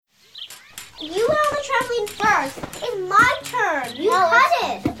You were on the trampoline first. It's my turn. You cut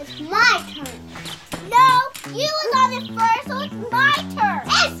it. It's my turn. No, you was on it first, so it's my turn.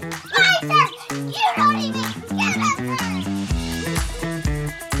 It's my turn. You don't even get a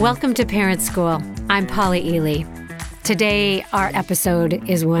turn. Welcome to Parent School. I'm Polly Ely. Today, our episode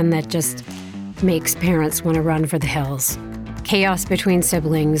is one that just makes parents want to run for the hills. Chaos between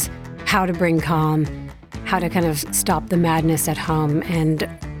siblings, how to bring calm, how to kind of stop the madness at home. And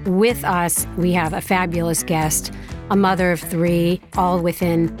with us, we have a fabulous guest, a mother of three, all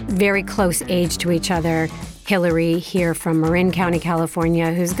within very close age to each other, Hillary here from Marin County,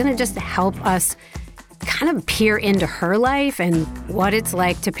 California, who's going to just help us kind of peer into her life and what it's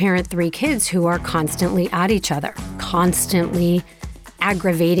like to parent three kids who are constantly at each other, constantly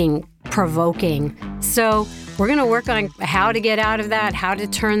aggravating, provoking. So we're going to work on how to get out of that, how to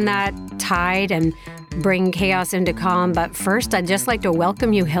turn that tide and bring chaos into calm. But first, I'd just like to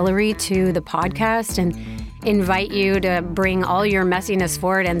welcome you, Hillary, to the podcast and invite you to bring all your messiness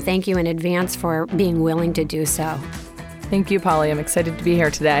forward, and thank you in advance for being willing to do so. Thank you, Polly. I'm excited to be here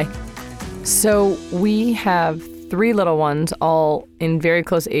today. So we have three little ones, all in very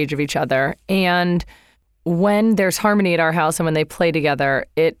close age of each other. And when there's harmony at our house and when they play together,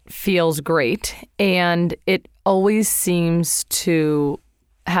 it feels great. And it always seems to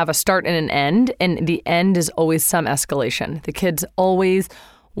have a start and an end. And the end is always some escalation. The kids always,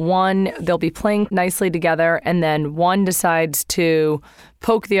 they'll be playing nicely together, and then one decides to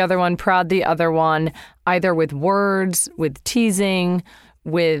poke the other one, prod the other one, either with words, with teasing,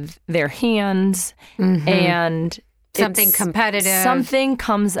 with their hands, and Something competitive. Something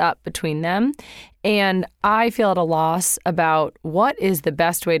comes up between them, and I feel at a loss about what is the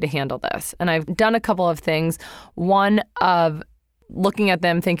best way to handle this. And I've done a couple of things. One of looking at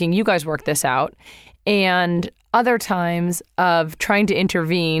them thinking, you guys work this out, and other times of trying to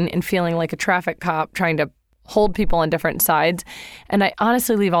intervene and feeling like a traffic cop trying to hold people on different sides. And I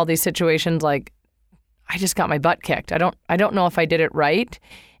honestly leave all these situations like, I just got my butt kicked. I don't know if I did it right.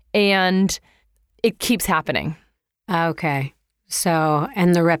 And it keeps happening. Okay. So,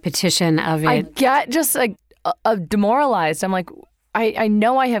 and the repetition of it. I get just like demoralized. I'm like, I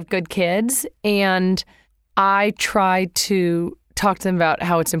know I have good kids, and I try to talk to them about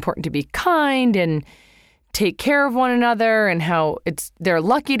how it's important to be kind and take care of one another and how they're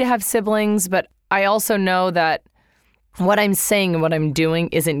lucky to have siblings. But I also know that what I'm saying and what I'm doing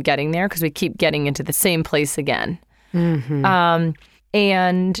isn't getting there because we keep getting into the same place again. And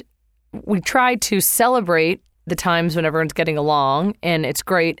we try to celebrate the times when everyone's getting along, and it's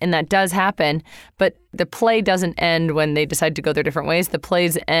great, and that does happen. But the play doesn't end when they decide to go their different ways. The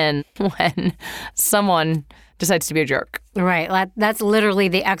plays end when someone decides to be a jerk. Right. That's literally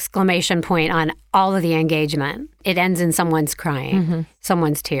the exclamation point on all of the engagement. It ends in someone's crying,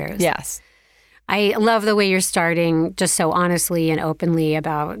 someone's tears. Yes. I love the way you're starting just so honestly and openly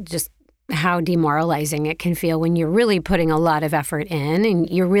about just how demoralizing it can feel when you're really putting a lot of effort in and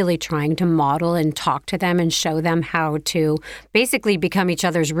you're really trying to model and talk to them and show them how to basically become each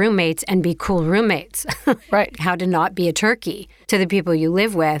other's roommates and be cool roommates. Right. How to not be a turkey to the people you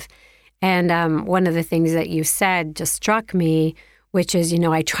live with. And one of the things that you said just struck me, which is,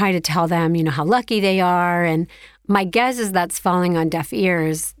 I try to tell them, how lucky they are. And my guess is that's falling on deaf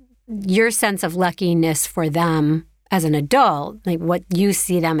ears. Your sense of luckiness for them as an adult, like what you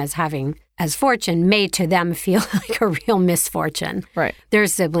see them as having as fortune, may to them feel like a real misfortune. Right. Their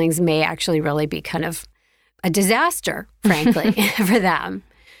siblings may actually really be kind of a disaster, frankly, for them.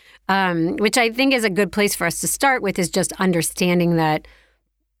 Which I think is a good place for us to start with, is just understanding that,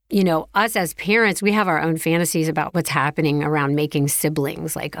 us as parents, we have our own fantasies about what's happening around making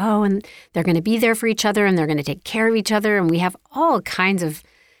siblings. Like, and they're going to be there for each other and they're going to take care of each other. And we have all kinds of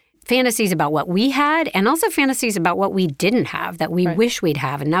fantasies about what we had and also fantasies about what we didn't have that we wish we'd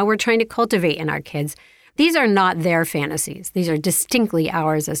have. And now we're trying to cultivate in our kids. These are not their fantasies. These are distinctly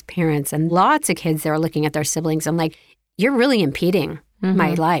ours as parents. And lots of kids that are looking at their siblings and like, you're really impeding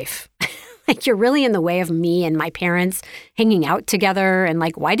my life. Like, you're really in the way of me and my parents hanging out together. And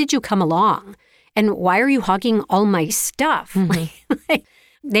like, why did you come along? And why are you hogging all my stuff?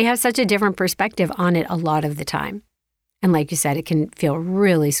 They have such a different perspective on it a lot of the time. And like you said, it can feel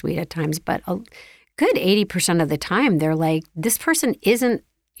really sweet at times, but a good 80% of the time, they're like, this person isn't,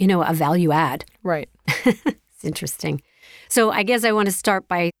 a value add. Right. It's interesting. So I guess I want to start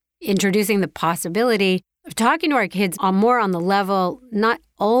by introducing the possibility of talking to our kids more on the level, not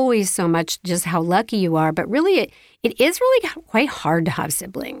always so much just how lucky you are, but really it is really quite hard to have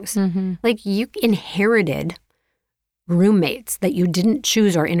siblings. Like, you inherited roommates that you didn't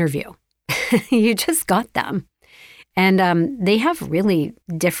choose or interview. You just got them. And they have really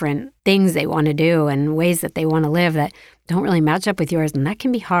different things they want to do and ways that they want to live that don't really match up with yours. And that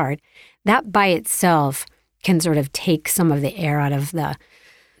can be hard. That by itself can sort of take some of the air out of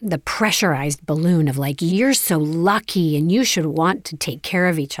the pressurized balloon of like, you're so lucky and you should want to take care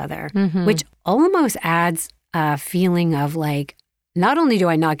of each other, which almost adds a feeling of like, not only do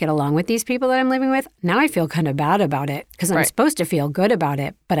I not get along with these people that I'm living with, now I feel kind of bad about it because I'm supposed to feel good about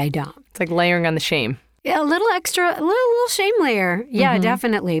it, but I don't. It's like layering on the shame. Yeah, a little extra, a little shame layer. Yeah,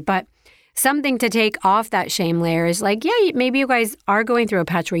 definitely. But something to take off that shame layer is like, yeah, maybe you guys are going through a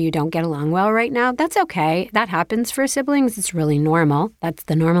patch where you don't get along well right now. That's okay. That happens for siblings. It's really normal. That's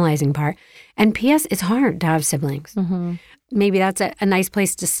the normalizing part. And P.S., it's hard to have siblings. Maybe that's a nice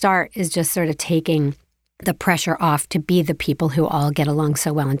place to start, is just sort of taking the pressure off to be the people who all get along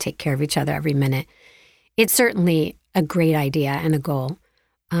so well and take care of each other every minute. It's certainly a great idea and a goal.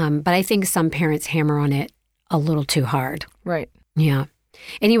 But I think some parents hammer on it a little too hard. Right. Yeah.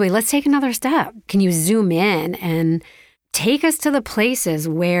 Anyway, let's take another step. Can you zoom in and take us to the places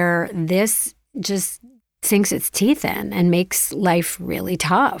where this just sinks its teeth in and makes life really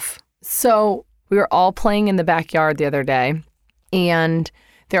tough? So we were all playing in the backyard the other day, and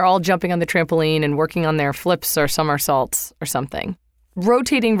they're all jumping on the trampoline and working on their flips or somersaults or something,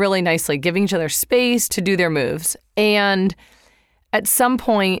 rotating really nicely, giving each other space to do their moves. And at some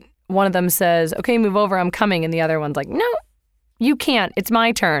point, one of them says, okay, move over, I'm coming. And the other one's like, no, you can't. It's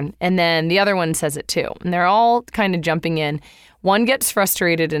my turn. And then the other one says it too. And they're all kind of jumping in. One gets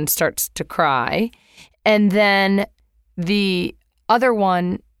frustrated and starts to cry. And then the other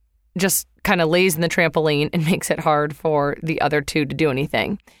one just kind of lays in the trampoline and makes it hard for the other two to do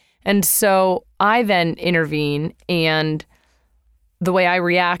anything. And so I then intervene, and the way I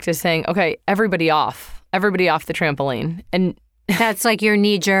react is saying, okay, everybody off the trampoline. And that's like your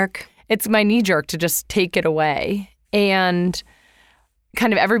knee jerk. It's my knee jerk to just take it away. And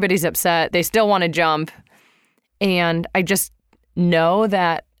kind of everybody's upset. They still want to jump. And I just know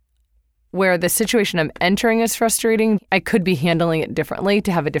that where the situation I'm entering is frustrating, I could be handling it differently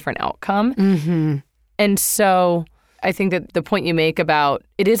to have a different outcome. And so I think that the point you make about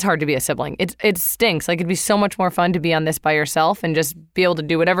it is hard to be a sibling. It stinks. Like, it'd be so much more fun to be on this by yourself and just be able to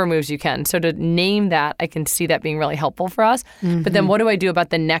do whatever moves you can. So to name that, I can see that being really helpful for us. But then what do I do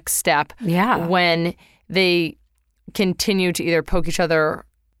about the next step when they continue to either poke each other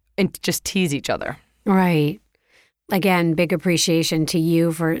and just tease each other? Right. Again, big appreciation to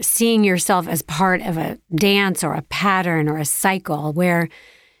you for seeing yourself as part of a dance or a pattern or a cycle where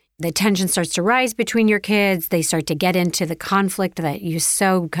the tension starts to rise between your kids. They start to get into the conflict that you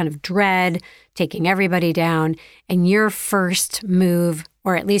so kind of dread, taking everybody down. And your first move,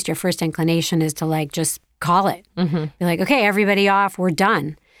 or at least your first inclination, is to like just call it. Be like, okay, everybody off, we're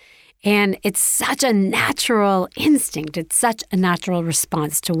done. And it's such a natural instinct. It's such a natural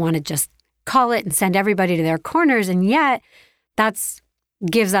response to want to just call it and send everybody to their corners. And yet that's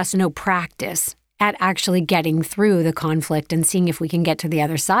gives us no practice at actually getting through the conflict and seeing if we can get to the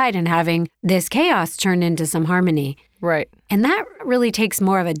other side and having this chaos turn into some harmony. Right. And that really takes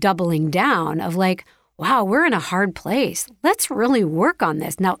more of a doubling down of like, wow, we're in a hard place. Let's really work on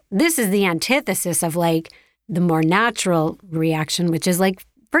this. Now, this is the antithesis of like the more natural reaction, which is like,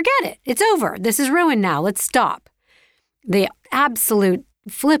 forget it. It's over. This is ruined now. Let's stop. The absolute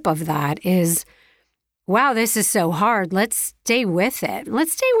flip of that is, wow, this is so hard. Let's stay with it.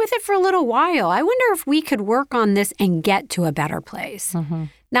 Let's stay with it for a little while. I wonder if we could work on this and get to a better place.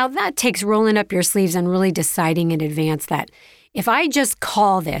 Now, that takes rolling up your sleeves and really deciding in advance that if I just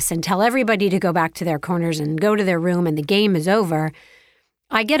call this and tell everybody to go back to their corners and go to their room and the game is over,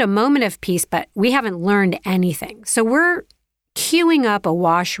 I get a moment of peace, but we haven't learned anything. So we're queuing up a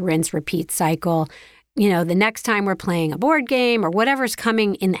wash, rinse, repeat cycle. You know, the next time we're playing a board game or whatever's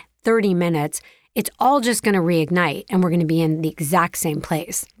coming in 30 minutes, it's all just going to reignite and we're going to be in the exact same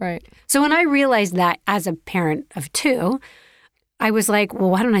place. Right. So when I realized that as a parent of two, I was like, well,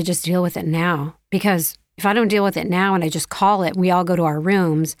 why don't I just deal with it now? Because if I don't deal with it now and I just call it and we all go to our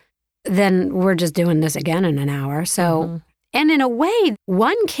rooms, then we're just doing this again in an hour. So, and in a way,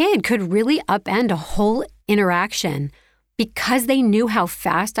 one kid could really upend a whole interaction because they knew how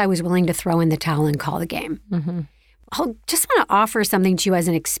fast I was willing to throw in the towel and call the game. I just want to offer something to you as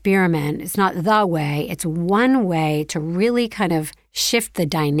an experiment. It's not the way. It's one way to really kind of shift the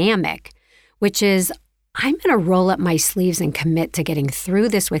dynamic, which is I'm going to roll up my sleeves and commit to getting through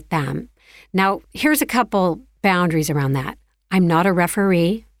this with them. Now, here's a couple boundaries around that. I'm not a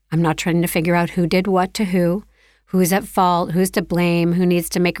referee. I'm not trying to figure out who did what to who's at fault, who's to blame, who needs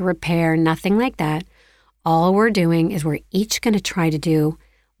to make a repair, nothing like that. All we're doing is we're each going to try to do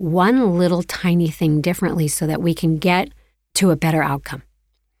one little tiny thing differently so that we can get to a better outcome.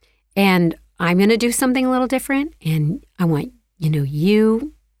 And I'm going to do something a little different. And I want,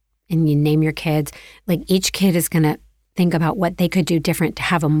 you, and you name your kids, like each kid is going to think about what they could do different to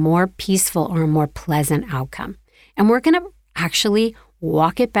have a more peaceful or a more pleasant outcome. And we're going to actually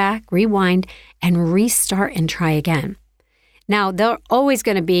walk it back, rewind, and restart and try again. Now, there's always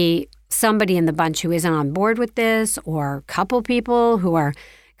going to be somebody in the bunch who isn't on board with this, or a couple people who are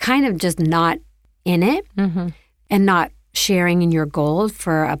kind of just not in it and not sharing in your goal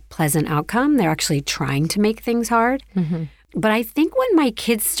for a pleasant outcome. They're actually trying to make things hard. But I think when my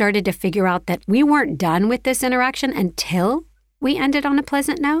kids started to figure out that we weren't done with this interaction until we ended on a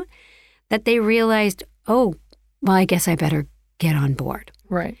pleasant note, that they realized, oh, well, I guess I better get on board.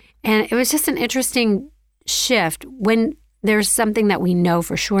 Right. And it was just an interesting shift. When there's something that we know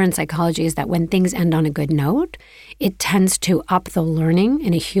for sure in psychology is that when things end on a good note, it tends to up the learning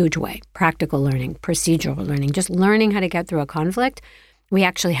in a huge way. Practical learning, procedural learning, just learning how to get through a conflict. We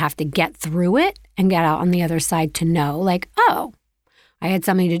actually have to get through it and get out on the other side to know, like, oh, I had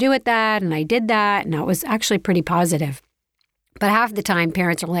something to do with that and I did that and that was actually pretty positive. But half the time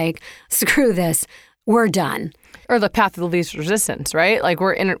parents are like, screw this, we're done. Or the path of the least resistance, right? Like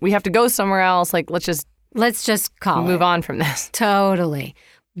we have to go somewhere else. Like let's just move on from this. Totally.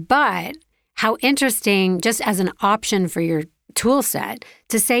 But how interesting, just as an option for your tool set,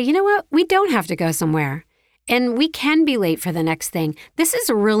 to say, you know what, we don't have to go somewhere. And we can be late for the next thing. This is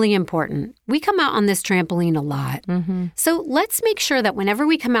really important. We come out on this trampoline a lot. So let's make sure that whenever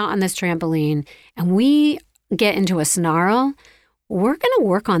we come out on this trampoline and we get into a snarl, we're going to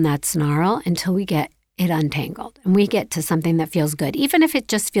work on that snarl until we get it untangled and we get to something that feels good, even if it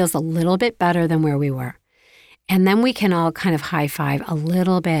just feels a little bit better than where we were. And then we can all kind of high five a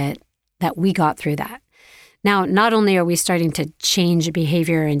little bit that we got through that. Now, not only are we starting to change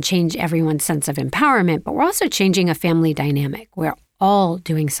behavior and change everyone's sense of empowerment, but we're also changing a family dynamic. We're all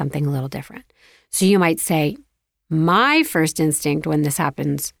doing something a little different. So you might say, my first instinct when this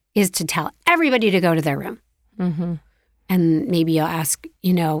happens is to tell everybody to go to their room. And maybe you'll ask,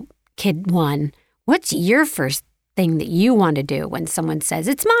 kid one, what's your first thing that you want to do when someone says,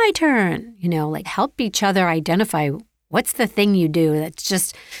 it's my turn? Like help each other identify what's the thing you do that's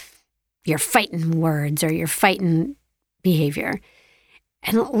just you're fighting words or you're fighting behavior.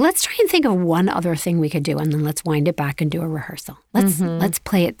 And let's try and think of one other thing we could do, and then let's wind it back and do a rehearsal. Let's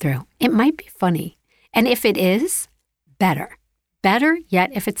play it through. It might be funny. And if it is, better. Better yet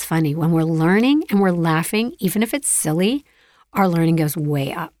if it's funny. When we're learning and we're laughing, even if it's silly, our learning goes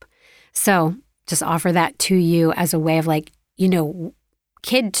way up. So just offer that to you as a way of like,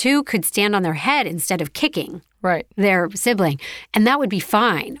 kid two could stand on their head instead of kicking their sibling. And that would be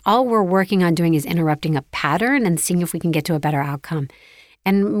fine. All we're working on doing is interrupting a pattern and seeing if we can get to a better outcome.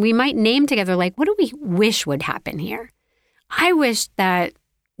 And we might name together, like, what do we wish would happen here? I wish that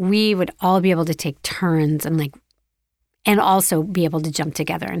we would all be able to take turns and also be able to jump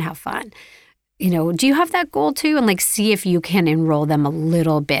together and have fun. Do you have that goal too? And see if you can enroll them a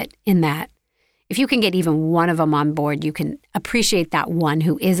little bit in that. If you can get even one of them on board, you can appreciate that one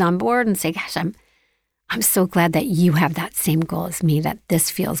who is on board and say, gosh, I'm so glad that you have that same goal as me, that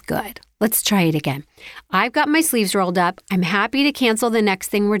this feels good. Let's try it again. I've got my sleeves rolled up. I'm happy to cancel the next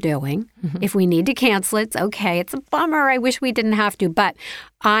thing we're doing. If we need to cancel it, it's okay. It's a bummer. I wish we didn't have to, but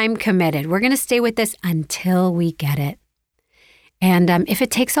I'm committed. We're going to stay with this until we get it. And if it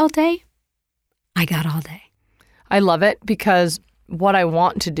takes all day, I got all day. I love it because what I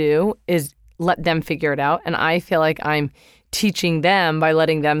want to do is let them figure it out. And I feel like I'm teaching them by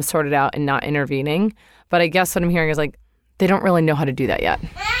letting them sort it out and not intervening. But I guess what I'm hearing is they don't really know how to do that yet.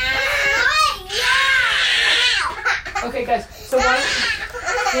 Okay, guys. So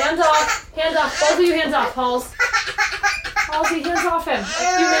hands off, both of you hands off, Halsey, hands off him.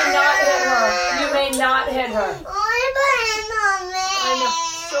 You may not hit her. I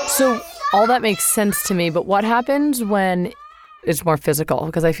know. So all that makes sense to me, but what happens when it's more physical?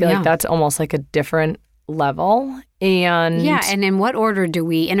 Because I feel like that's almost like a different level. And and in what order do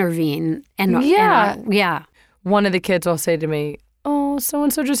we intervene? And one of the kids will say to me, oh,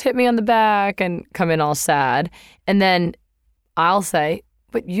 so-and-so just hit me on the back, and come in all sad. And then I'll say,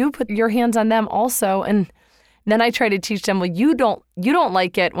 but you put your hands on them also. And then I try to teach them, well, you don't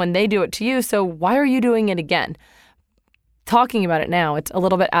like it when they do it to you, so why are you doing it again? Talking about it now, it's a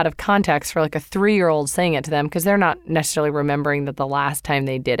little bit out of context for a 3-year-old saying it to them because they're not necessarily remembering that the last time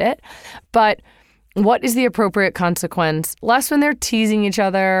they did it. But what is the appropriate consequence? Less when they're teasing each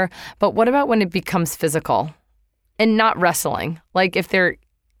other, but what about when it becomes physical and not wrestling? Like if they're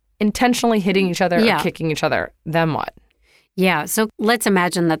intentionally hitting each other or kicking each other, then what? Yeah. So let's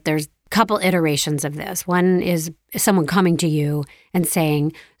imagine that there's a couple iterations of this. One is someone coming to you and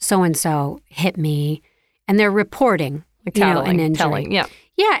saying, so-and-so hit me, and they're reporting, Like an tattling, injury. telling, yeah.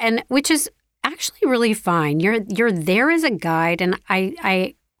 Yeah, and which is actually really fine. You're there as a guide, and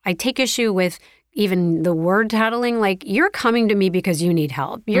I take issue with even the word tattling. Like, you're coming to me because you need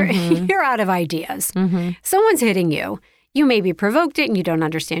help. You're out of ideas. Someone's hitting you. You maybe provoked it and you don't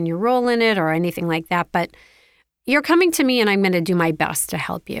understand your role in it or anything like that, but you're coming to me and I'm going to do my best to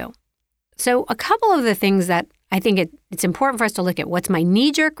help you. So a couple of the things that I think it's important for us to look at: what's my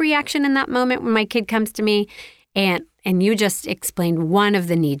knee-jerk reaction in that moment when my kid comes to me? And you just explained one of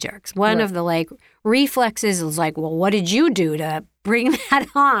the knee-jerks. One of the reflexes is like, well, what did you do to bring that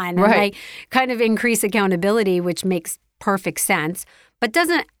on? Right. And kind of increase accountability, which makes perfect sense, but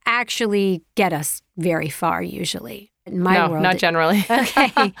doesn't actually get us very far usually. In my world, not generally.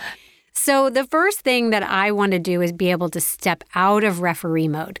 Okay. So the first thing that I want to do is be able to step out of referee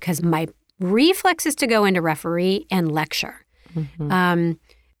mode, because my reflex is to go into referee and lecture.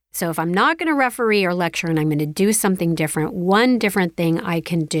 So if I'm not going to referee or lecture and I'm going to do something different, one different thing I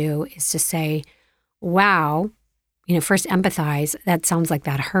can do is to say, wow, first empathize. That sounds like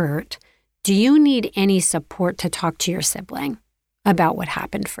that hurt. Do you need any support to talk to your sibling about what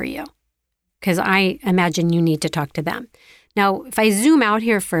happened for you? Because I imagine you need to talk to them. Now, if I zoom out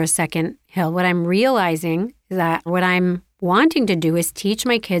here for a second, Hill, what I'm realizing is that what I'm wanting to do is teach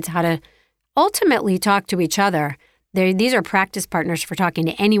my kids how to ultimately talk to each other. These are practice partners for talking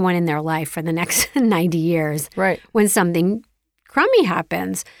to anyone in their life for the next 90 years. Right. When something crummy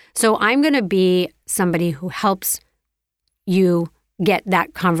happens. So I'm going to be somebody who helps you get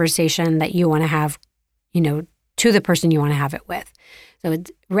that conversation that you want to have, to the person you want to have it with. So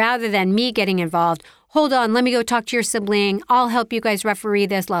it's, rather than me getting involved, hold on, let me go talk to your sibling. I'll help you guys referee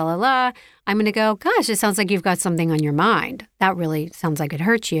this, la, la, la. I'm going to go, gosh, it sounds like you've got something on your mind. That really sounds like it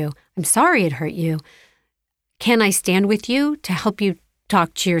hurt you. I'm sorry it hurt you. Can I stand with you to help you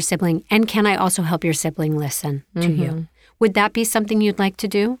talk to your sibling? And can I also help your sibling listen to you? Would that be something you'd like to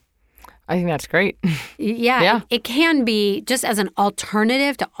do? I think that's great. Yeah. It can be just as an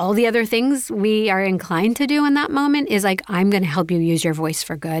alternative to all the other things we are inclined to do in that moment is like, I'm going to help you use your voice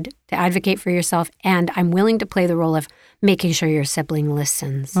for good, to advocate for yourself. And I'm willing to play the role of making sure your sibling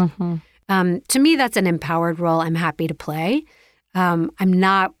listens. To me, that's an empowered role I'm happy to play. I'm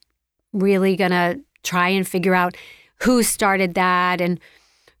not really going to try and figure out who started that and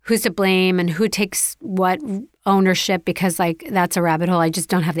who's to blame and who takes what ownership, because that's a rabbit hole I just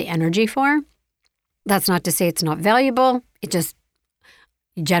don't have the energy for. That's not to say it's not valuable. It just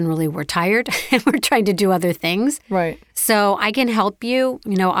generally we're tired and we're trying to do other things. Right. So I can help you,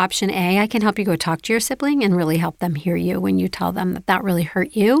 option A, I can help you go talk to your sibling and really help them hear you when you tell them that really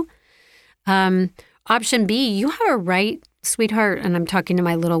hurt you. Option B, you have a right, sweetheart, and I'm talking to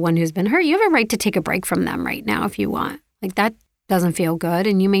my little one who's been hurt, you have a right to take a break from them right now if you want. That doesn't feel good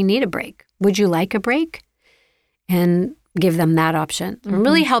and you may need a break. Would you like a break? And give them that option. I'm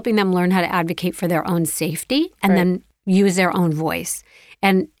really helping them learn how to advocate for their own safety and then use their own voice.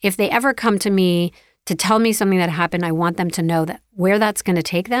 And if they ever come to me to tell me something that happened, I want them to know that where that's going to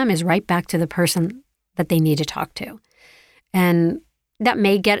take them is right back to the person that they need to talk to. And that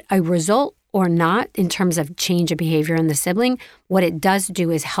may get a result or not in terms of change of behavior in the sibling. What it does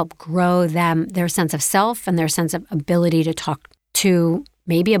do is help grow them, their sense of self and their sense of ability to talk to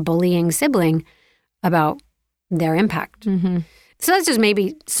maybe a bullying sibling about their impact. So that's just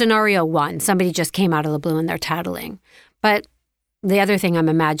maybe scenario one. Somebody just came out of the blue and they're tattling. But the other thing I'm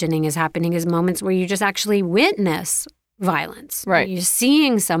imagining is happening is moments where you just actually witness violence. Right. You're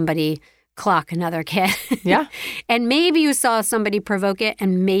seeing somebody clock another kid. Yeah. And maybe you saw somebody provoke it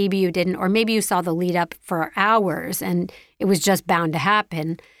and maybe you didn't. Or maybe you saw the lead up for hours and it was just bound to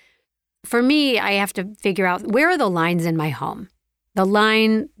happen. For me, I have to figure out where are the lines in my home? The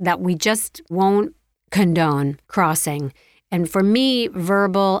line that we just won't condone crossing. And for me,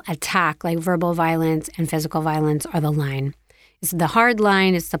 verbal attack, like verbal violence and physical violence are the line. It's the hard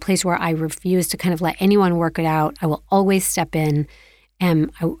line. It's the place where I refuse to kind of let anyone work it out. I will always step in and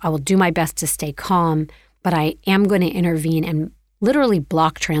I will do my best to stay calm, but I am going to intervene and literally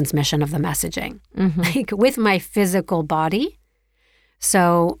block transmission of the messaging, with my physical body.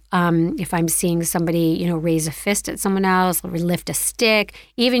 So if I'm seeing somebody, raise a fist at someone else, or lift a stick,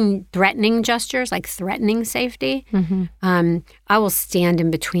 even threatening gestures, like threatening safety, I will stand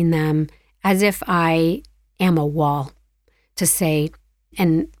in between them as if I am a wall to say,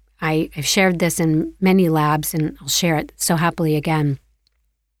 and I've shared this in many labs and I'll share it so happily again,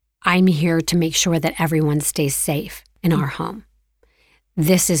 I'm here to make sure that everyone stays safe in our home.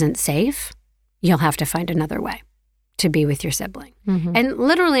 This isn't safe. You'll have to find another way to be with your sibling. And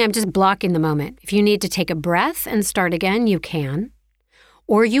literally, I'm just blocking the moment. If you need to take a breath and start again, you can.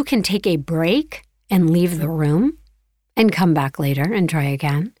 Or you can take a break and leave the room and come back later and try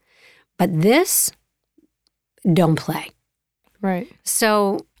again. But this, don't play. Right.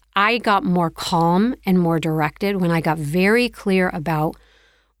 So I got more calm and more directed when I got very clear about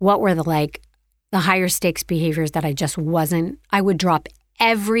what were the higher stakes behaviors that I just wasn't. I would drop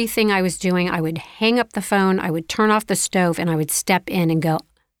everything I was doing. I would hang up the phone. I would turn off the stove and I would step in and go,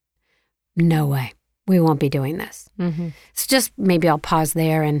 no way. We won't be doing this. So just maybe I'll pause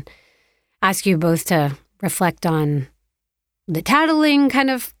there and ask you both to reflect on the tattling kind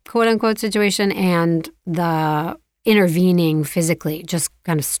of quote unquote situation and the intervening physically, just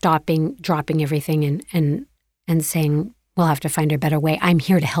kind of stopping, dropping everything and saying, we'll have to find a better way. I'm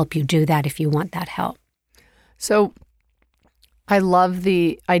here to help you do that if you want that help. So I love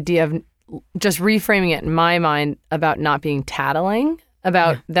the idea of just reframing it in my mind about not being tattling,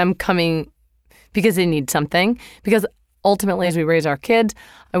 about them coming because they need something. Because ultimately, as we raise our kids,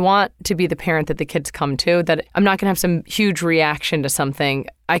 I want to be the parent that the kids come to, that I'm not going to have some huge reaction to something.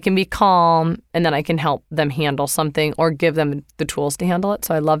 I can be calm and then I can help them handle something or give them the tools to handle it.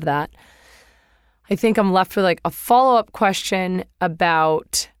 So I love that. I think I'm left with a follow-up question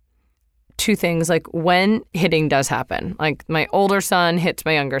about two things, when hitting does happen. My older son hits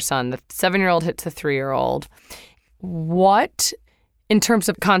my younger son, the 7-year-old hits the 3-year-old. What, in terms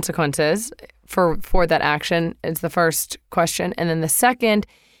of consequences for that action, is the first question. And then the second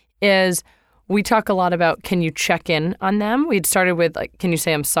is, we talk a lot about, can you check in on them? We'd started with can you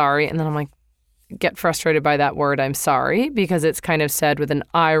say I'm sorry? And then I'm get frustrated by that word, I'm sorry, because it's kind of said with an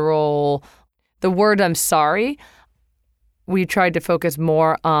eye roll. The word I'm sorry, we tried to focus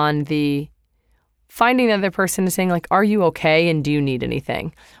more on the finding the other person and saying are you okay and do you need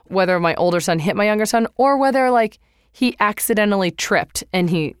anything? Whether my older son hit my younger son or whether he accidentally tripped and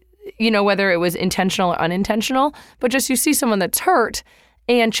he, whether it was intentional or unintentional, but just you see someone that's hurt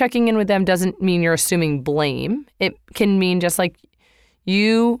and checking in with them doesn't mean you're assuming blame. It can mean just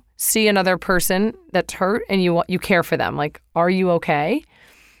you see another person that's hurt and you care for them. Are you okay?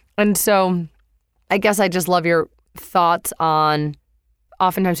 And so I guess I just love your thoughts on,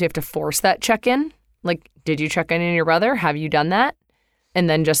 oftentimes you have to force that check-in. Did you check in on your brother? Have you done that? And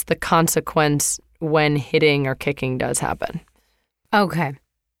then just the consequence when hitting or kicking does happen. Okay.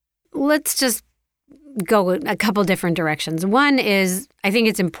 Let's just go a couple different directions. One is, I think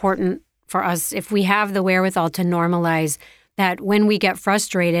it's important for us, if we have the wherewithal, to normalize that when we get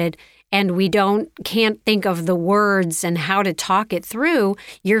frustrated and we can't think of the words and how to talk it through,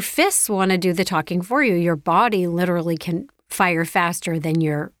 your fists want to do the talking for you. Your body literally can fire faster than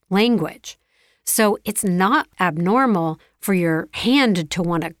your language. So it's not abnormal for your hand to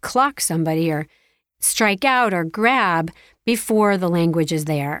want to clock somebody or strike out or grab before the language is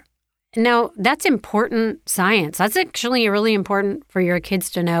there. Now, that's important science. That's actually really important for your kids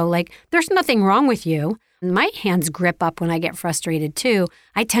to know, there's nothing wrong with you. My hands grip up when I get frustrated too.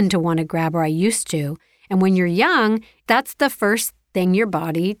 I tend to want to grab, or I used to. And when you're young, that's the first thing your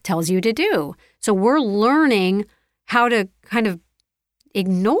body tells you to do. So we're learning how to kind of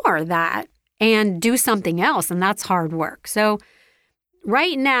ignore that and do something else, and that's hard work. So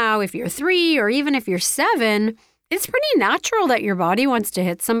right now, if you're 3 or even if you're 7, it's pretty natural that your body wants to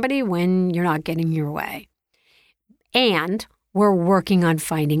hit somebody when you're not getting your way. And we're working on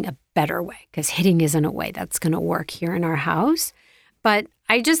finding a better way, because hitting isn't a way that's going to work here in our house. But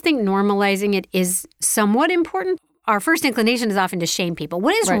I just think normalizing it is somewhat important. Our first inclination is often to shame people.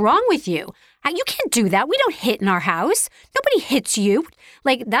 What is wrong with you? You can't do that. We don't hit in our house. Nobody hits you.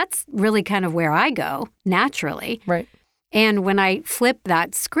 That's really kind of where I go naturally. Right. And when I flip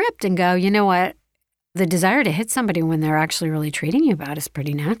that script and go, you know what? The desire to hit somebody when they're actually really treating you bad is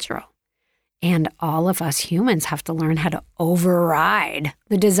pretty natural. And all of us humans have to learn how to override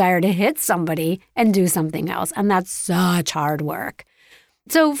the desire to hit somebody and do something else. And that's such hard work.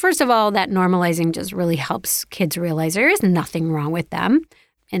 So first of all, that normalizing just really helps kids realize there is nothing wrong with them.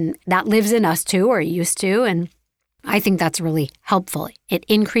 And that lives in us too, or used to. And I think that's really helpful. It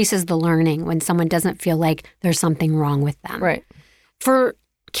increases the learning when someone doesn't feel like there's something wrong with them. Right. For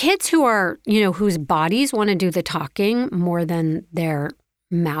kids who are, whose bodies want to do the talking more than their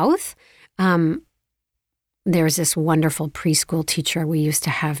mouth, there's this wonderful preschool teacher we used to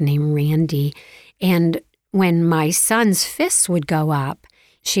have named Randy. And when my son's fists would go up,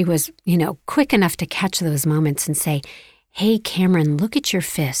 she was, quick enough to catch those moments and say, hey, Cameron, look at your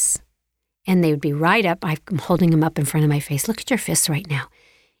fists. And they would be right up. I'm holding them up in front of my face. Look at your fists right now.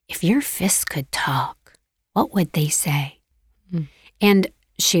 If your fists could talk, what would they say? And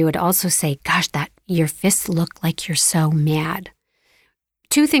she would also say, gosh, that your fists look like you're so mad.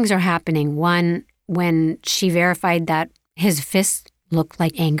 Two things are happening. One, when she verified that his fists looked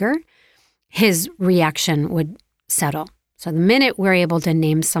like anger, his reaction would settle. So the minute we're able to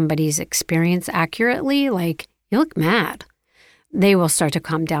name somebody's experience accurately, like, you look mad, they will start to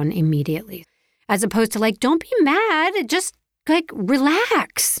calm down immediately. As opposed to like, don't be mad, just like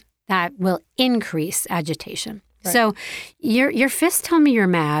relax. That will increase agitation. Right. So your fists tell me you're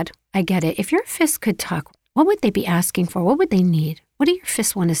mad. I get it. If your fists could talk, what would they be asking for? What would they need? What do your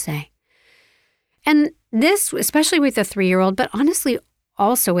fists want to say? And this, especially with a 3-year-old, but honestly,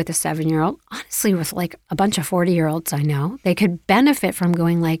 also with a 7-year-old, honestly, with like a bunch of 40-year-olds I know, they could benefit from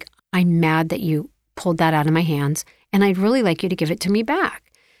going like, I'm mad that you pulled that out of my hands, and I'd really like you to give it to me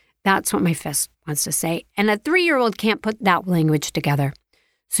back. That's what my fist wants to say. And a 3-year-old can't put that language together.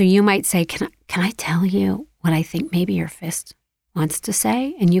 So you might say, can I tell you what I think maybe your fist wants to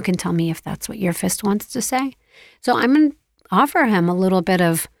say? And you can tell me if that's what your fist wants to say. So I'm going to offer him a little bit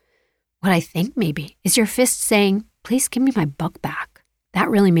of what I think maybe. Is your fist saying, please give me my book back? That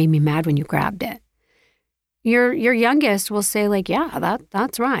really made me mad when you grabbed it. Your youngest will say like, yeah,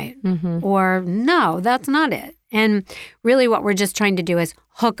 that's right. Mm-hmm. Or no, that's not it. And really what we're just trying to do is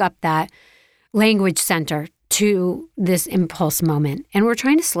hook up that language center to this impulse moment. And we're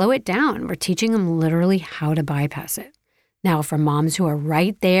trying to slow it down. We're teaching them literally how to bypass it. Now, for moms who are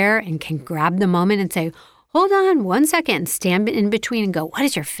right there and can grab the moment and say, hold on 1 second, stand in between and go, what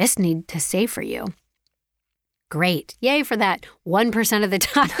does your fist need to say for you? Great. Yay for that 1% of the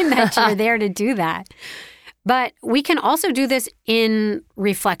time that you're there to do that. But we can also do this in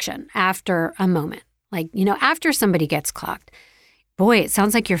reflection after a moment. Like, after somebody gets clocked. Boy, it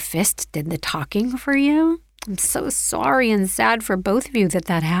sounds like your fist did the talking for you. I'm so sorry and sad for both of you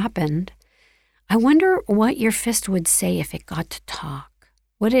that happened. I wonder what your fist would say if it got to talk.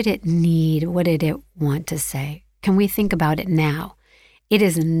 What did it need? What did it want to say? Can we think about it now? It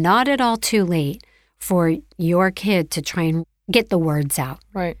is not at all too late for your kid to try and get the words out.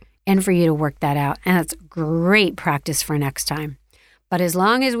 Right. And for you to work that out. And that's great practice for next time. But as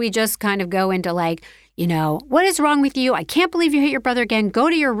long as we just kind of go into like, what is wrong with you? I can't believe you hit your brother again. Go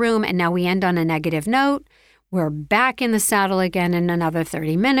to your room. And now we end on a negative note. We're back in the saddle again in another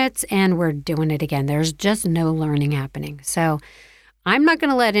 30 minutes and we're doing it again. There's just no learning happening. So I'm not going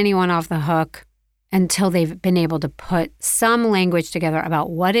to let anyone off the hook until they've been able to put some language together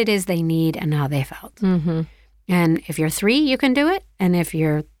about what it is they need and how they felt. Mm-hmm. And if you're 3, you can do it. And if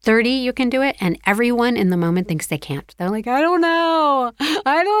you're 30, you can do it. And everyone in the moment thinks they can't. They're like, I don't know.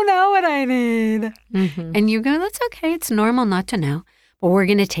 I don't know what I need. Mm-hmm. And you go, that's okay. It's normal not to know. But we're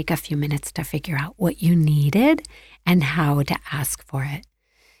going to take a few minutes to figure out what you needed and how to ask for it.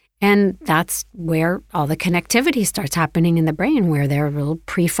 And that's where all the connectivity starts happening in the brain, where their little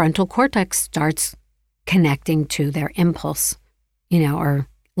prefrontal cortex starts connecting to their impulse, or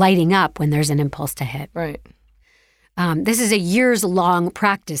lighting up when there's an impulse to hit. Right. This is a years-long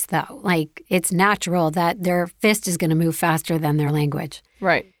practice, though. Like, it's natural that their fist is going to move faster than their language.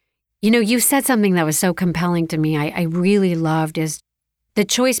 Right. You said something that was so compelling to me. I really loved is the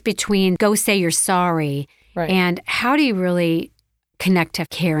choice between go say you're sorry and how do you really connect to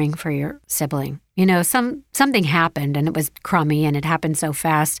caring for your sibling? Something happened and it was crummy and it happened so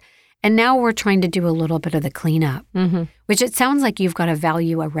fast. And now we're trying to do a little bit of the cleanup, which it sounds like you've got a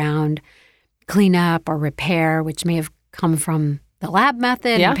value around cleanup or repair, which may have come from the lab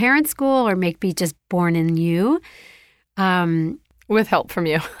method in parent school or maybe just born in you. With help from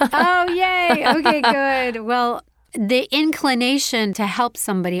you. Oh, yay. Okay, good. Well, the inclination to help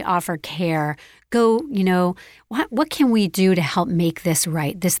somebody offer care, go, what can we do to help make this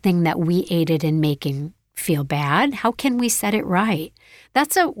right? This thing that we aided in making feel bad? How can we set it right?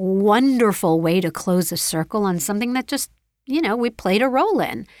 That's a wonderful way to close a circle on something that just, we played a role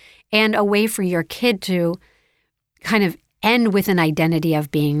in. And a way for your kid to kind of end with an identity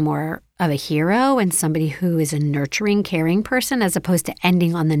of being more of a hero and somebody who is a nurturing, caring person, as opposed to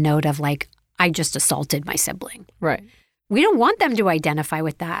ending on the note of like, I just assaulted my sibling. Right. We don't want them to identify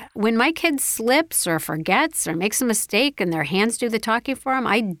with that. When my kid slips or forgets or makes a mistake and their hands do the talking for them,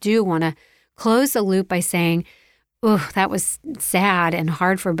 I do want to close the loop by saying, oh, that was sad and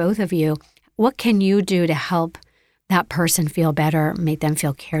hard for both of you. What can you do to help that person feel better, make them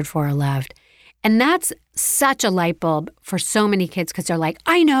feel cared for or loved? And that's such a light bulb for so many kids because they're like,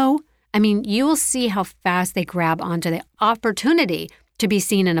 I know. I mean, you will see how fast they grab onto the opportunity to be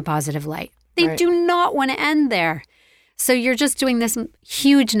seen in a positive light. They do not want to end there. So you're just doing this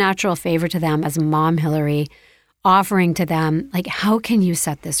huge natural favor to them as Mom Hillary, offering to them, like, how can you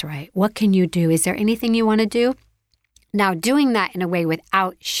set this right? What can you do? Is there anything you want to do? Now, doing that in a way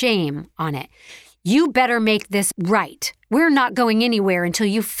without shame on it. you better make this right. We're not going anywhere until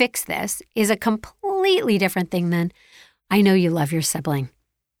you fix this is a completely different thing than, I know you love your sibling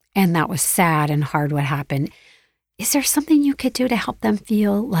and that was sad and hard what happened. Is there something you could do to help them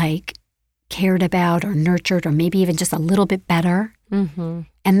feel like cared about or nurtured or maybe even just a little bit better? Mm-hmm.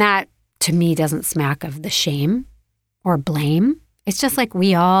 And that, to me, doesn't smack of the shame or blame. It's just like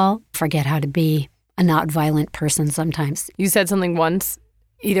we all forget how to be a not violent person sometimes. You said something once,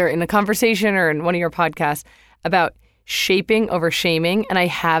 either in a conversation or in one of your podcasts, about shaping over shaming. And I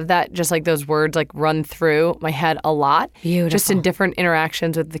have that, just like those words, like run through my head a lot. Beautiful. Just in different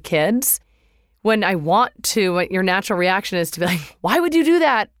interactions with the kids. When I want to, your natural reaction is to be like, why would you do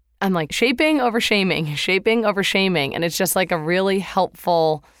that? I'm like, shaping over shaming, shaping over shaming. And it's just like a really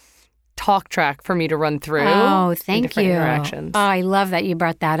helpful talk track for me to run through. Oh, thank you. Interactions. Oh, I love that you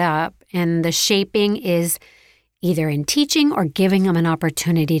brought that up. And the shaping is either in teaching or giving them an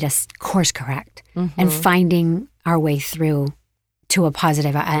opportunity to course correct and finding our way through to a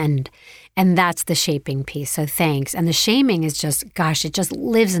positive end. And that's the shaping piece. So thanks. And the shaming is just, gosh, it just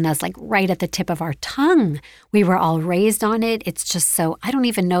lives in us like right at the tip of our tongue. We were all raised on it. It's just so, I don't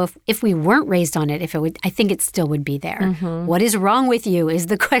even know if we weren't raised on it, if it would, I think it still would be there. What is wrong with you is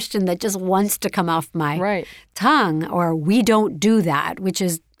the question that just wants to come off my tongue, or we don't do that, which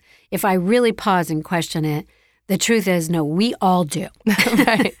is, if I really pause and question it, the truth is, no, we all do.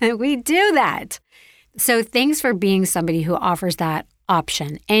 We do that. So thanks for being somebody who offers that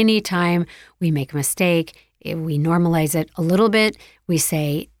option. Anytime we make a mistake, if we normalize it a little bit, we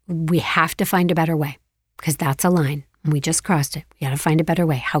say we have to find a better way because that's a line. We just crossed it. We got to find a better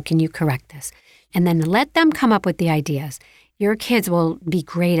way. How can you correct this? And then let them come up with the ideas. Your kids will be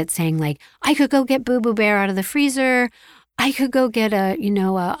great at saying like, I could go get Boo Boo Bear out of the freezer. I could go get a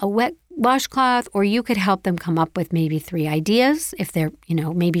wet washcloth, or you could help them come up with maybe 3 ideas. If they're,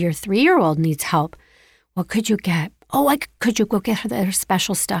 maybe your 3-year-old needs help. What could you get? Oh, could you go get her their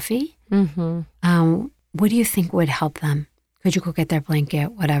special stuffy? What do you think would help them? Could you go get their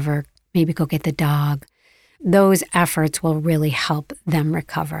blanket, whatever? Certainly go get the dog. Those efforts will really help them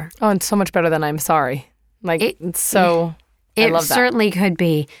recover. Oh, and so much better than I'm sorry. Like, I love that. It certainly could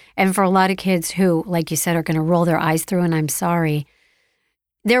be. And for a lot of kids who, like you said, are going to roll their eyes through and I'm sorry,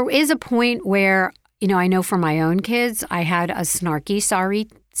 there is a point where, I know for my own kids, I had a snarky sorry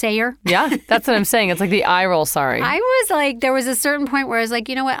sayer. Yeah, that's what I'm saying. It's like the eye roll sorry. I was like, there was a certain point where I was like,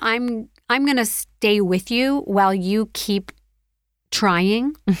 you know what, I'm going to stay with you while you keep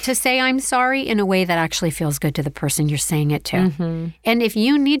trying to say I'm sorry in a way that actually feels good to the person you're saying it to. And if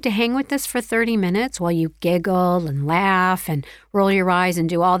you need to hang with this for 30 minutes while you giggle and laugh and roll your eyes and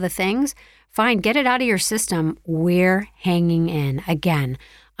do all the things, fine, get it out of your system. We're hanging in. Again,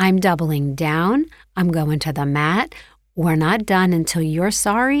 I'm doubling down. I'm going to the mat. We're not done until you're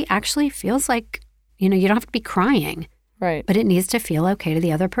sorry actually feels like, you don't have to be crying. Right. But it needs to feel okay to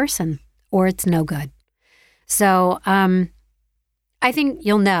the other person or it's no good. So I think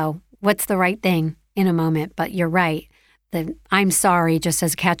you'll know what's the right thing in a moment, but you're right. The I'm sorry just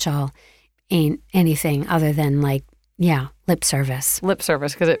as catch-all ain't anything other than lip service. Lip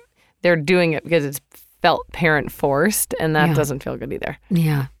service, because they're doing it because it's felt parent forced, and that doesn't feel good either.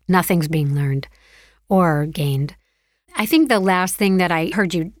 Yeah, nothing's being learned or gained. I think the last thing that I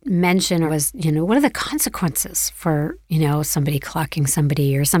heard you mention was, what are the consequences for, somebody clocking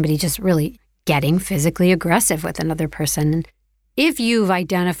somebody or somebody just really getting physically aggressive with another person? If you've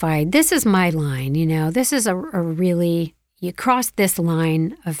identified, this is my line, this is a really, you cross this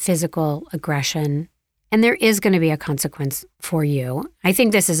line of physical aggression, and there is going to be a consequence for you. I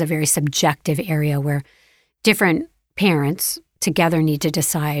think this is a very subjective area where different parents together need to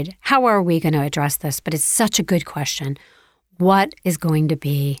decide, how are we going to address this? But it's such a good question. What is going to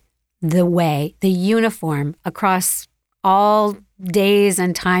be the way, the uniform across all days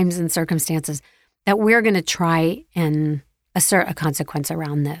and times and circumstances that we're going to try and assert a consequence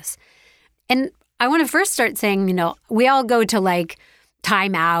around this? And I want to first start saying, we all go to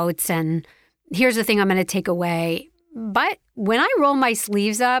timeouts and here's the thing I'm going to take away. But when I roll my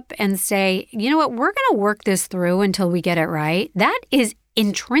sleeves up and say, you know what, we're going to work this through until we get it right, that is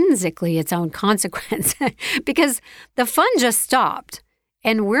intrinsically its own consequence because the fun just stopped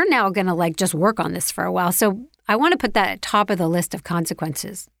and we're now going to just work on this for a while. So I want to put that at top of the list of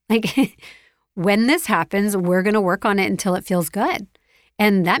consequences. When this happens, we're going to work on it until it feels good.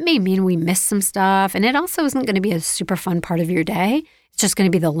 And that may mean we miss some stuff. And it also isn't going to be a super fun part of your day. It's just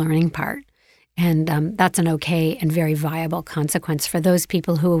going to be the learning part. And that's an okay and very viable consequence for those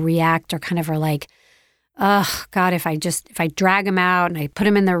people who react or kind of are like, oh, God, if I drag them out and I put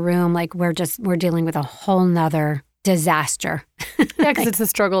them in their room, we're dealing with a whole nother disaster Yeah, because it's a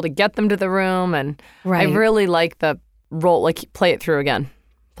struggle to get them to the room. And Right. I really like the role, like play it through again.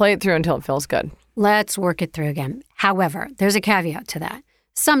 Play it through until it feels good. Let's work it through again. However, there's a caveat to that.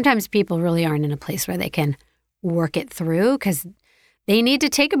 Sometimes people really aren't in a place where they can work it through because they need to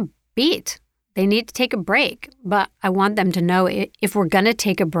take a beat. They need to take a break. But I want them to know if we're going to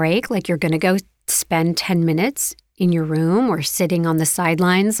take a break, like you're going to go spend 10 minutes in your room or sitting on the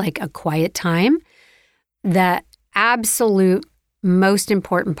sidelines, like a quiet time, the absolute most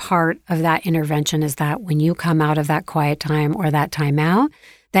important part of that intervention is that when you come out of that quiet time or that timeout,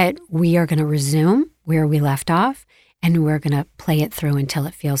 that we are going to resume where we left off and we're going to play it through until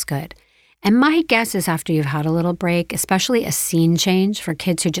it feels good. And my guess is after you've had a little break, especially a scene change for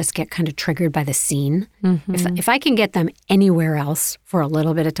kids who just get kind of triggered by the scene, if I can get them anywhere else for a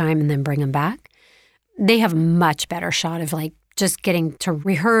little bit of time and then bring them back, they have a much better shot of like just getting to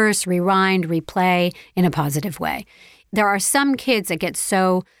rehearse, rewind, replay in a positive way. There are some kids that get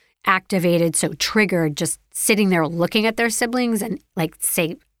so activated, so triggered, just sitting there looking at their siblings and like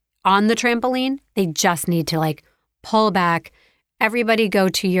say on the trampoline, they just need to like pull back. Everybody go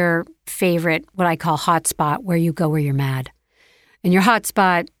to your favorite, what I call hotspot, where you go where you're mad. And your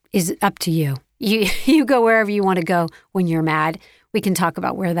hotspot is up to you. You go wherever you want to go when you're mad. We can talk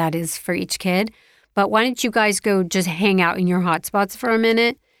about where that is for each kid. But why don't you guys go just hang out in your hotspots for a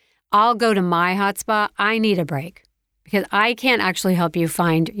minute? I'll go to my hotspot. I need a break because I can't actually help you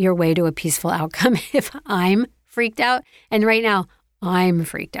find your way to a peaceful outcome if I'm freaked out. And right now, I'm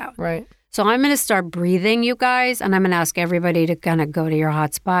freaked out. Right. So I'm going to start breathing, you guys, and I'm going to ask everybody to kind of go to your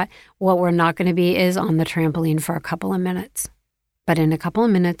hotspot. What we're not going to be is on the trampoline for a couple of minutes. But in a couple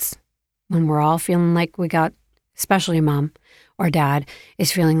of minutes, when we're all feeling like we got, especially mom or dad,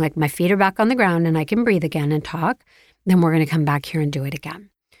 is feeling like my feet are back on the ground and I can breathe again and talk, then we're going to come back here and do it again.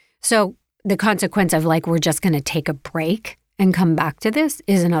 So the consequence of like we're just going to take a break and come back to this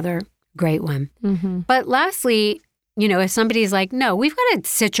is another great one. Mm-hmm. But lastly, you know, if somebody's like, no, we've got a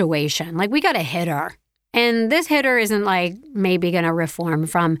situation, like we got a hitter, and this hitter isn't like maybe going to reform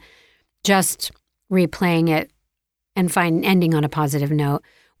from just replaying it and ending on a positive note.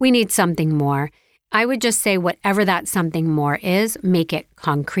 We need something more. I would just say whatever that something more is, make it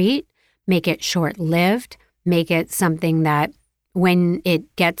concrete, make it short-lived, make it something that when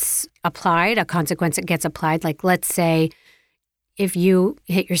it gets applied, a consequence that gets applied, like let's say if you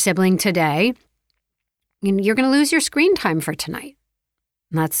hit your sibling today, you're going to lose your screen time for tonight.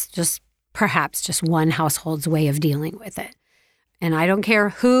 And that's just perhaps just one household's way of dealing with it. And I don't care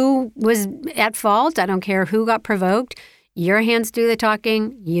who was at fault. I don't care who got provoked. Your hands do the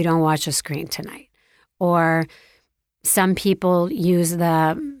talking. You don't watch a screen tonight. Or some people use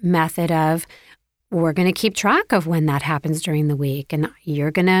the method of, we're going to keep track of when that happens during the week. And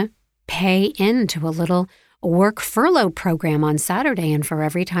you're going to pay into a little work furlough program on Saturday. And for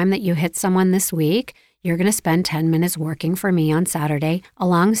every time that you hit someone this week, you're going to spend 10 minutes working for me on Saturday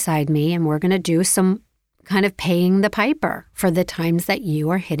alongside me, and we're going to do some kind of paying the piper for the times that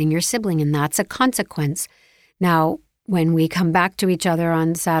you are hitting your sibling, and that's a consequence. Now, when we come back to each other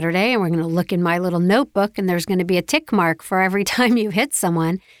on Saturday, and we're going to look in my little notebook, and there's going to be a tick mark for every time you hit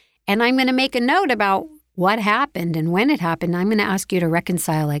someone, and I'm going to make a note about what happened and when it happened. I'm going to ask you to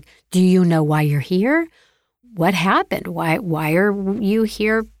reconcile, like, do you know why you're here? What happened? Why are you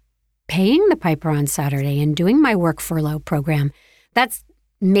here paying the piper on Saturday and doing my work furlough program? That's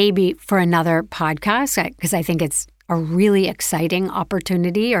maybe for another podcast because I think it's a really exciting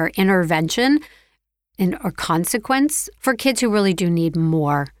opportunity or intervention or consequence for kids who really do need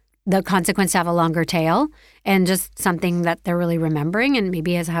more. The consequence to have a longer tail and just something that they're really remembering and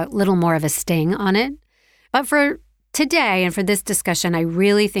maybe has a little more of a sting on it. But for today and for this discussion, I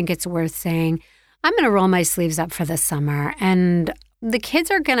really think it's worth saying, I'm going to roll my sleeves up for the summer, and the kids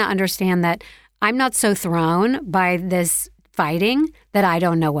are going to understand that I'm not so thrown by this fighting that I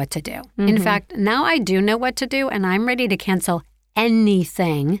don't know what to do. Mm-hmm. In fact, now I do know what to do, and I'm ready to cancel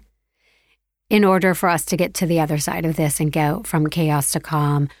anything in order for us to get to the other side of this and go from chaos to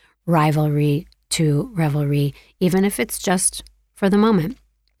calm, rivalry to revelry, even if it's just for the moment.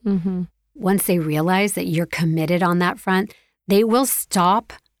 Mm-hmm. Once they realize that you're committed on that front, they will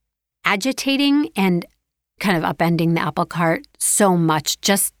stop agitating and kind of upending the apple cart so much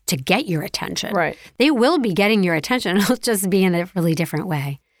just to get your attention. Right. They will be getting your attention. It'll just be in a really different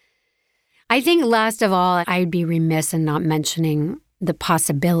way. I think last of all, I'd be remiss in not mentioning the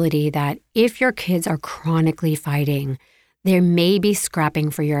possibility that if your kids are chronically fighting, they may be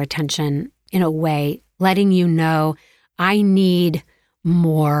scrapping for your attention in a way, letting you know, I need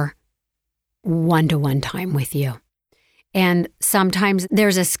more one-to-one time with you. And sometimes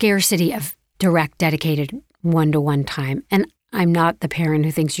there's a scarcity of direct, dedicated one-to-one time. And I'm not the parent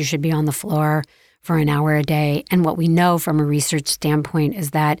who thinks you should be on the floor for an hour a day. And what we know from a research standpoint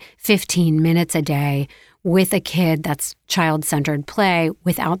is that 15 minutes a day with a kid that's child-centered play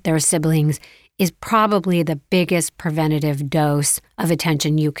without their siblings is probably the biggest preventative dose of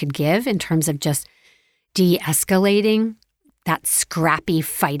attention you could give in terms of just de-escalating that scrappy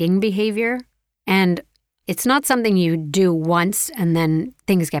fighting behavior. And it's not something you do once and then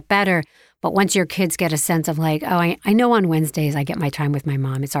things get better. But once your kids get a sense of like, oh, I know on Wednesdays I get my time with my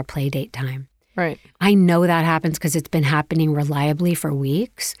mom. It's our play date time. Right. I know that happens because it's been happening reliably for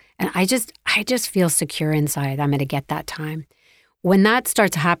weeks. And I just feel secure inside. I'm going to get that time. When that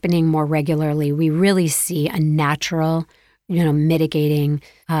starts happening more regularly, we really see a natural, mitigating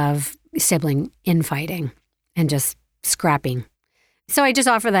of sibling infighting and just scrapping. So I just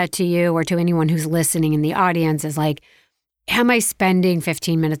offer that to you or to anyone who's listening in the audience is like, am I spending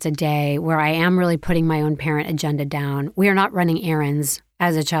 15 minutes a day where I am really putting my own parent agenda down? We are not running errands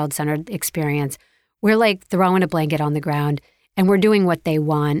as a child-centered experience. We're like throwing a blanket on the ground and we're doing what they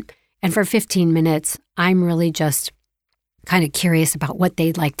want. And for 15 minutes, I'm really just kind of curious about what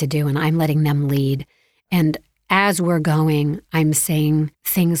they'd like to do and I'm letting them lead. And as we're going, I'm saying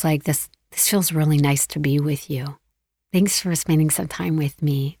things like this feels really nice to be with you. Thanks for spending some time with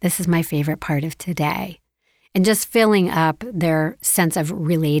me. This is my favorite part of today. And just filling up their sense of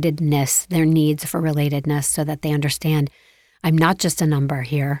relatedness, their needs for relatedness so that they understand I'm not just a number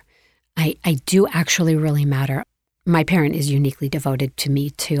here. I do actually really matter. My parent is uniquely devoted to me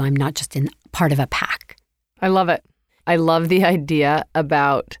too. I'm not just in part of a pack. I love it. I love the idea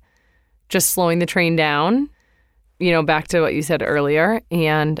about just slowing the train down, back to what you said earlier.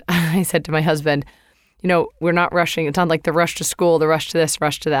 And I said to my husband, we're not rushing. It's not like the rush to school, the rush to this,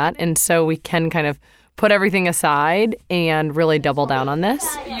 rush to that. And so we can kind of put everything aside and really double down on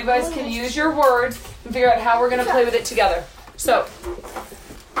this. You guys can use your words and figure out how we're going to play with it together. So,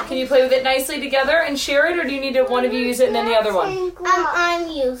 can you play with it nicely together and share it, or do you need one of you use it and then the other one? I'm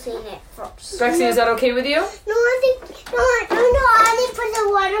using it first. Drexy, is that okay with you? No, I need to put the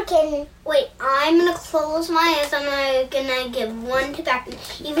water can. Wait, I'm gonna close my eyes and I'm gonna give one to Becky.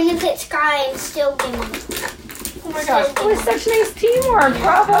 Even if it's Sky, I'm still giving. Oh my gosh, it was such nice teamwork.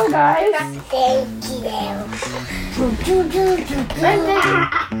 Bravo, guys. Thank you.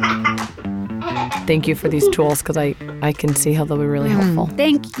 Thank you for these tools because I can see how they'll be really helpful.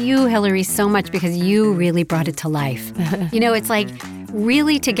 Thank you, Hillary, so much because you really brought it to life. It's like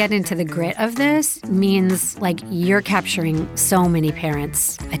really to get into the grit of this means like you're capturing so many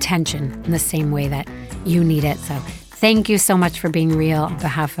parents' attention in the same way that you need it. So thank you so much for being real on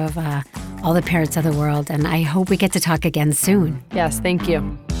behalf of all the parents of the world. And I hope we get to talk again soon. Yes, thank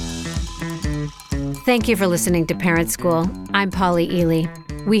you. Thank you for listening to Parent School. I'm Polly Ely.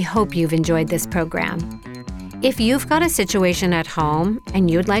 We hope you've enjoyed this program. If you've got a situation at home and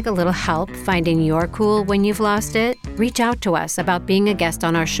you'd like a little help finding your cool when you've lost it, reach out to us about being a guest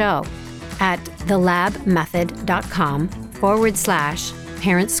on our show at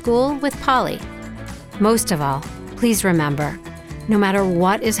thelabmethod.com/Parent School with Polly. Most of all, please remember, no matter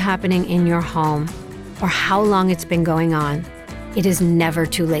what is happening in your home or how long it's been going on, it is never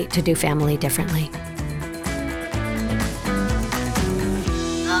too late to do family differently.